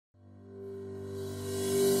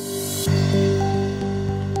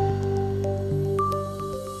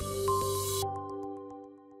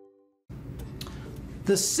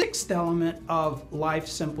The sixth element of Life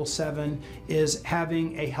Simple 7 is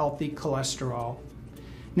having a healthy cholesterol.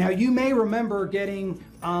 Now, you may remember getting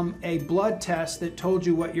a blood test that told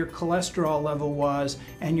you what your cholesterol level was,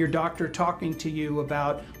 and your doctor talking to you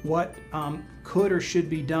about what could or should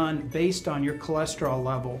be done based on your cholesterol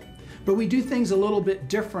level. But we do things a little bit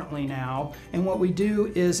differently now, and what we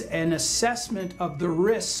do is an assessment of the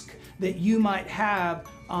risk that you might have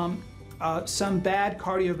some bad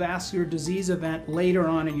cardiovascular disease event later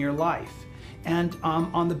on in your life. And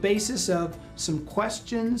on the basis of some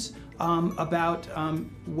questions about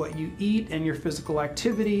what you eat and your physical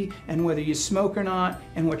activity and whether you smoke or not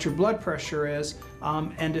and what your blood pressure is,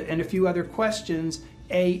 and a few other questions,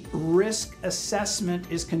 a risk assessment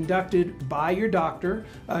is conducted by your doctor.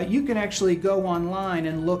 You can actually go online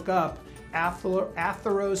and look up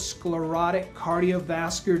atherosclerotic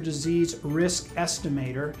cardiovascular disease risk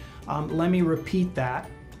estimator. Let me repeat that.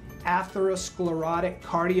 Atherosclerotic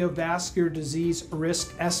cardiovascular disease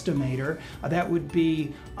risk estimator. That would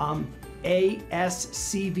be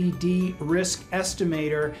ASCVD risk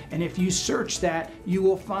estimator, and if you search that, you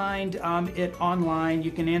will find it online.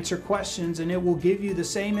 You can answer questions and it will give you the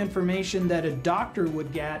same information that a doctor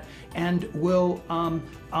would get, and will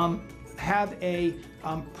have a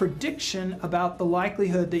prediction about the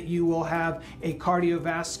likelihood that you will have a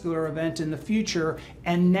cardiovascular event in the future.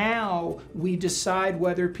 And now we decide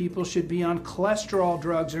whether people should be on cholesterol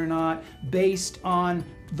drugs or not based on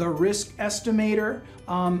the risk estimator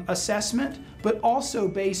assessment, but also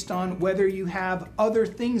based on whether you have other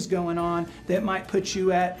things going on that might put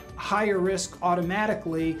you at higher risk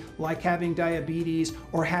automatically, like having diabetes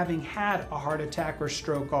or having had a heart attack or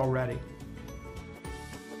stroke already.